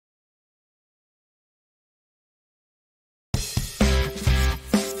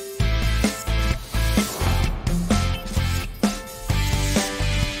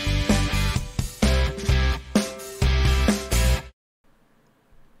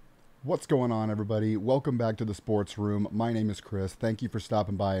What's going on, everybody? Welcome back to the Sports Room. My name is Chris. Thank you for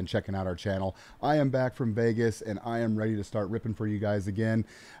stopping by and checking out our channel. I am back from Vegas, and I am ready to start ripping for you guys again.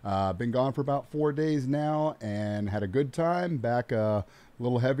 Been gone for about 4 days now, and had a good time. Back a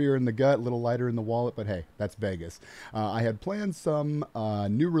little heavier in the gut, a little lighter in the wallet, but hey, that's Vegas. I had planned some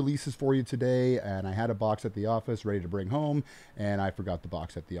new releases for you today, and I had a box at the office ready to bring home, and I forgot the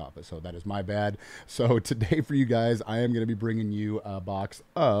box at the office, so that is my bad. So today for you guys, I am going to be bringing you a box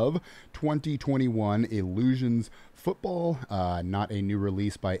of 2021 Illusions Football. Not a new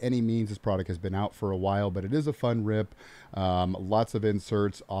release by any means. This product has been out for a while, but it is a fun rip. Lots of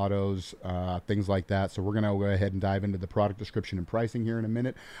inserts, autos, things like that. So we're going to go ahead and dive into the product description and pricing here in a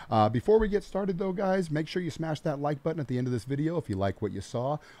minute. Before we get started though, guys, make sure you smash that like button at the end of this video if you like what you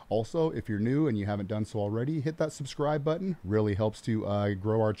saw. Also, if you're new and you haven't done so already, hit that subscribe button. Really helps to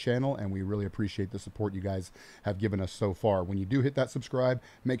grow our channel, and we really appreciate the support you guys have given us so far. When you do hit that subscribe,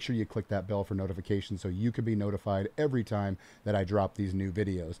 make sure you click that bell for notifications so you can be notified every time that I drop these new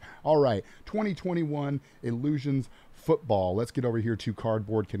videos. All right, 2021 Illusions Football. Let's get over here to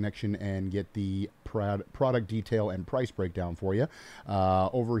Cardboard Connection and get the product detail and price breakdown for you.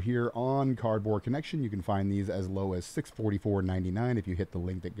 Over here on Cardboard Connection, you can find these as low as $644.99 if you hit the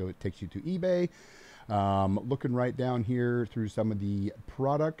link that takes you to eBay. Looking right down here through some of the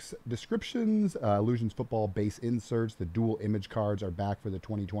products descriptions, Illusions Football base inserts. The dual image cards are back for the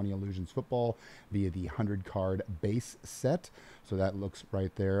 2020 Illusions Football via the 100 card base set. So that looks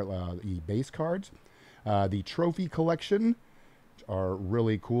right there, the base cards. The trophy collection are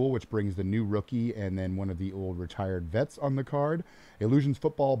really cool, which brings the new rookie and then one of the old retired vets on the card. Illusions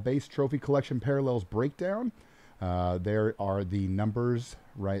Football base trophy collection parallels breakdown. There are the numbers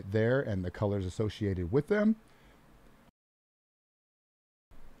right there and the colors associated with them.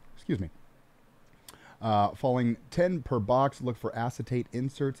 Excuse me. Falling 10 per box, look for acetate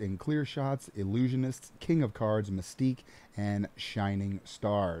inserts in Clear Shots, Illusionists, King of Cards, Mystique, and Shining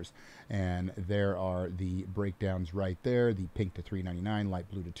Stars. And there are the breakdowns right there. The pink to $3.99, light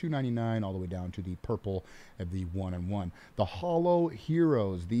blue to $2.99, all the way down to the purple of the 1-and-1. The Hollow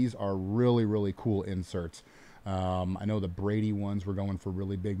Heroes, these are really, really cool inserts. I know the Brady ones were going for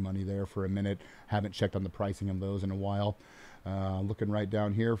really big money there for a minute. Haven't checked on the pricing of those in a while. Looking right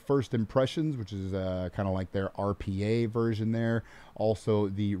down here, First Impressions, which is kind of like their RPA version there. Also,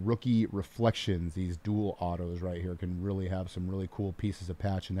 the Rookie Reflections, these dual autos right here can really have some really cool pieces of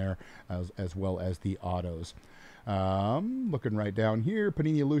patch in there, as well as the autos. Looking right down here,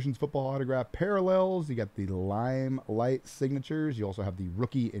 Panini Illusions Football Autograph Parallels. You got the Limelight Signatures. You also have the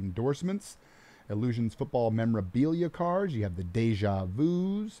Rookie Endorsements. Illusions Football Memorabilia Cards. You have the Deja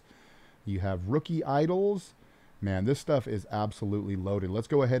Vus. You have Rookie Idols. Man, this stuff is absolutely loaded. Let's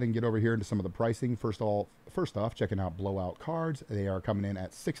go ahead and get over here into some of the pricing. First off, checking out Blowout Cards. They are coming in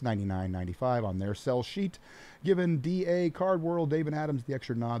at $699.95 on their sell sheet. Giving DA Card World David Adams the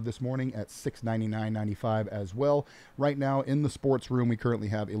extra nod this morning at $699.95 as well. Right now in the sports room, we currently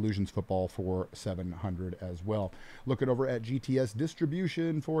have Illusions Football for $700 as well. Looking over at GTS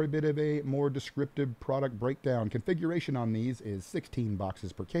Distribution for a bit of a more descriptive product breakdown. Configuration on these is 16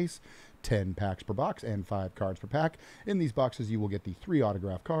 boxes per case, 10 packs per box, and 5 cards per pack. In these boxes, you will get the 3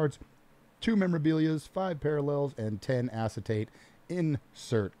 autograph cards, 2 memorabilias, 5 parallels, and 10 acetate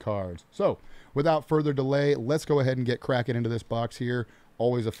insert cards. So, without further delay, let's go ahead and get cracking into this box here.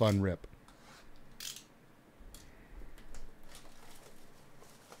 Always a fun rip.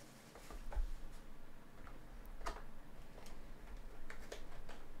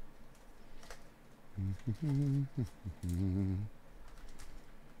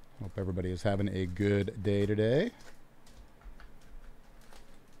 Hope everybody is having a good day today.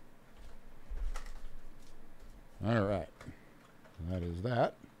 All right. That is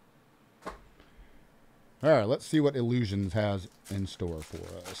that. All right, let's see what Illusions has in store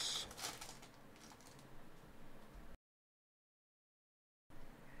for us.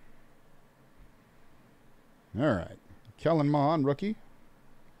 All right. Kellen Mond, rookie.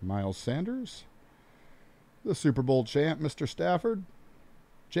 Miles Sanders. The Super Bowl champ, Mr. Stafford.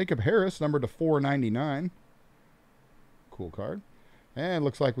 Jacob Harris, numbered to $4.99. Cool card. And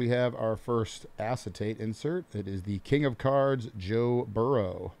looks like we have our first acetate insert. It is the King of Cards, Joe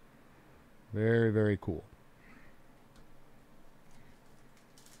Burrow. Very, very cool.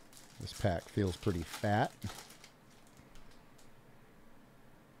 This pack feels pretty fat.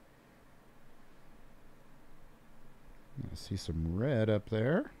 I see some red up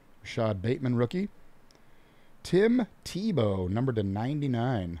there. Rashad Bateman, rookie. Tim Tebow, numbered to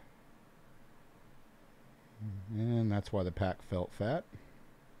 99. And that's why the pack felt fat.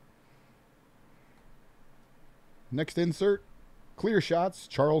 Next insert, Clear shots,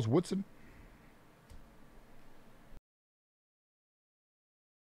 Charles Woodson.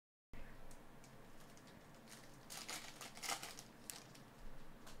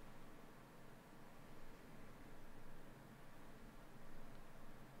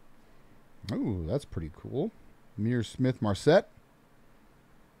 Oh, that's pretty cool. Amir Smith-Marset.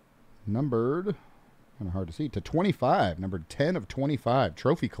 Numbered, kind of hard to see, to 25. Numbered 10 of 25.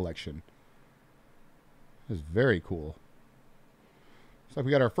 Trophy collection. That is very cool. Looks like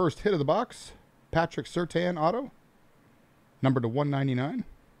we got our first hit of the box. Patrick Surtain auto. Numbered to 199.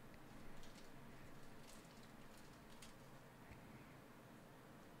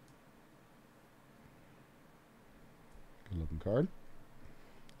 Good looking card.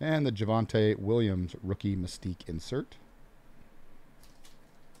 And the Javonte Williams rookie Mystique insert.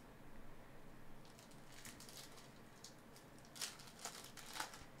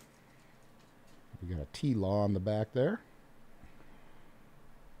 We got a T-Law on the back there.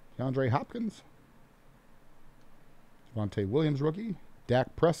 DeAndre Hopkins. Javonte Williams rookie.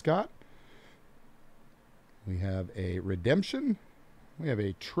 Dak Prescott. We have a Redemption. We have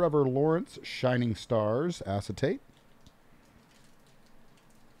a Trevor Lawrence Shining Stars acetate.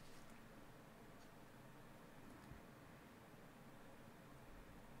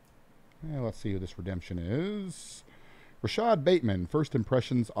 And let's see who this Redemption is. Rashad Bateman, First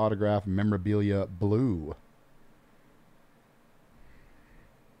Impressions Autograph Memorabilia Blue.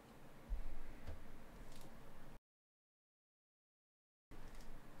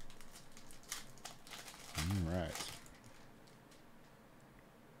 All right.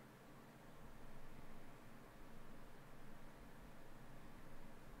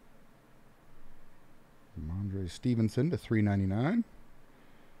 Ramondre Stevenson to $3.99.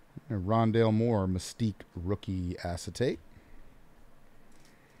 Rondale Moore, Mystique rookie acetate.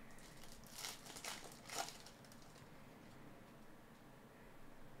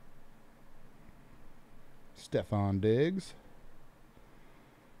 Stephon Diggs.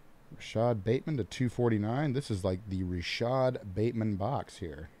 Rashad Bateman to $2.49. This is like the Rashad Bateman box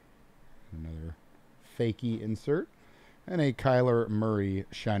here. Another fakey insert. And a Kyler Murray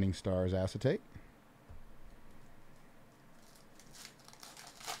Shining Stars acetate.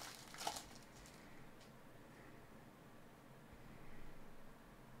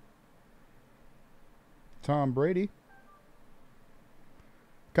 Tom Brady.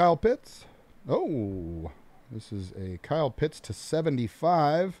 Kyle Pitts. Oh, this is a Kyle Pitts to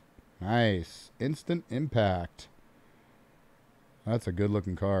 75. Nice. Instant impact. That's a good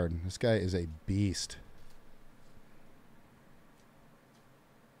looking card. This guy is a beast.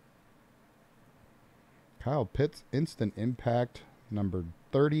 Kyle Pitts, instant impact, numbered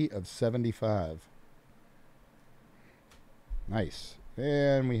 30 of 75. Nice.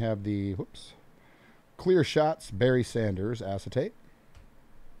 And we have the, whoops, Clear Shots, Barry Sanders acetate.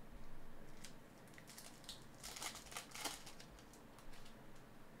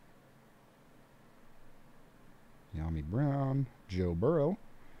 Yami Brown, Joe Burrow,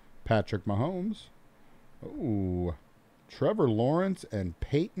 Patrick Mahomes. Oh, Trevor Lawrence and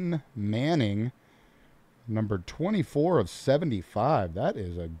Peyton Manning, numbered 24 of 75. That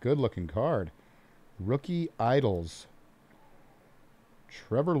is a good-looking card. Rookie Idols.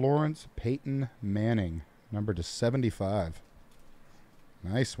 Trevor Lawrence, Peyton Manning, numbered to 75.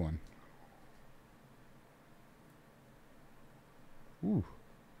 Nice one. Ooh.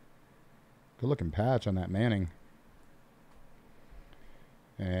 Good-looking patch on that Manning.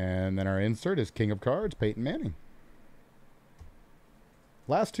 And then our insert is King of Cards, Peyton Manning.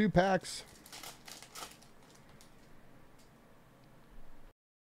 Last two packs.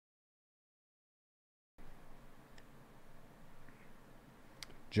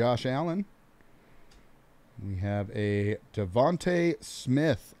 Josh Allen. We have a Devontae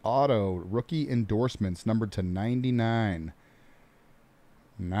Smith auto rookie endorsements numbered to 99.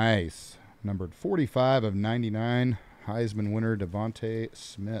 Nice. Numbered 45 of 99. Heisman winner Devontae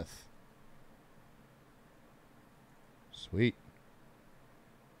Smith. Sweet.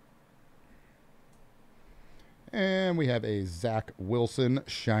 And we have a Zach Wilson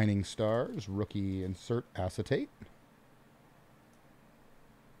Shining Stars rookie insert acetate.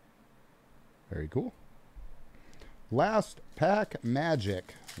 Very cool. Last pack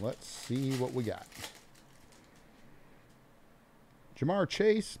magic. Let's see what we got. Jamar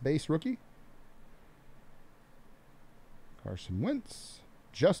Chase, base rookie. Carson Wentz.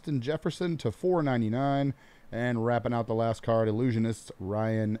 Justin Jefferson to $4.99. And wrapping out the last card, Illusionists,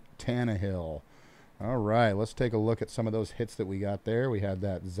 Ryan Tannehill. All right, let's take a look at some of those hits that we got there. We had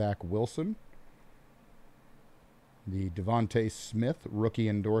that Zach Wilson. The Devontae Smith rookie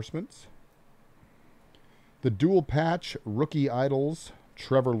endorsements. The dual patch rookie idols,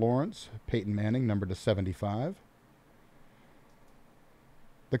 Trevor Lawrence, Peyton Manning, numbered to 75.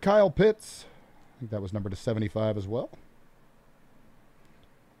 The Kyle Pitts, I think that was numbered to 75 as well.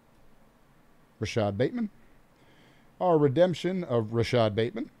 Rashad Bateman. Our redemption of Rashad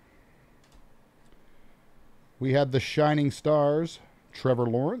Bateman. We had the Shining Stars, Trevor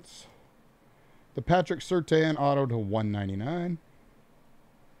Lawrence. The Patrick Surtain auto to 199.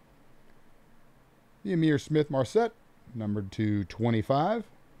 The Amir Smith-Marset, numbered to 25.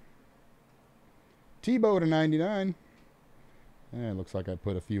 Tebow to 99. It looks like I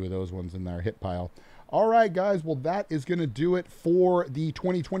put a few of those ones in our hit pile. All right, guys. Well, that is going to do it for the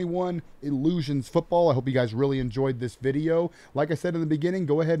 2021 Illusions Football. I hope you guys really enjoyed this video. Like I said in the beginning,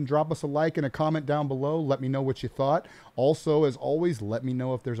 go ahead and drop us a like and a comment down below. Let me know what you thought. Also, as always, let me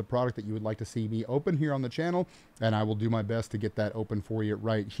know if there's a product that you would like to see me open here on the channel, and I will do my best to get that open for you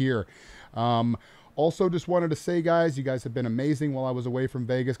right here. Also, just wanted to say, guys, you guys have been amazing while I was away from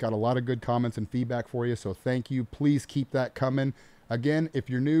Vegas. Got a lot of good comments and feedback for you, so thank you. Please keep that coming. Again, if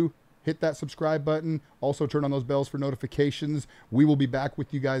you're new, hit that subscribe button. Also, turn on those bells for notifications. We will be back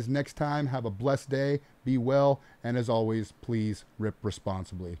with you guys next time. Have a blessed day. Be well. And as always, please rip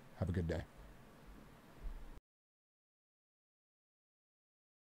responsibly. Have a good day.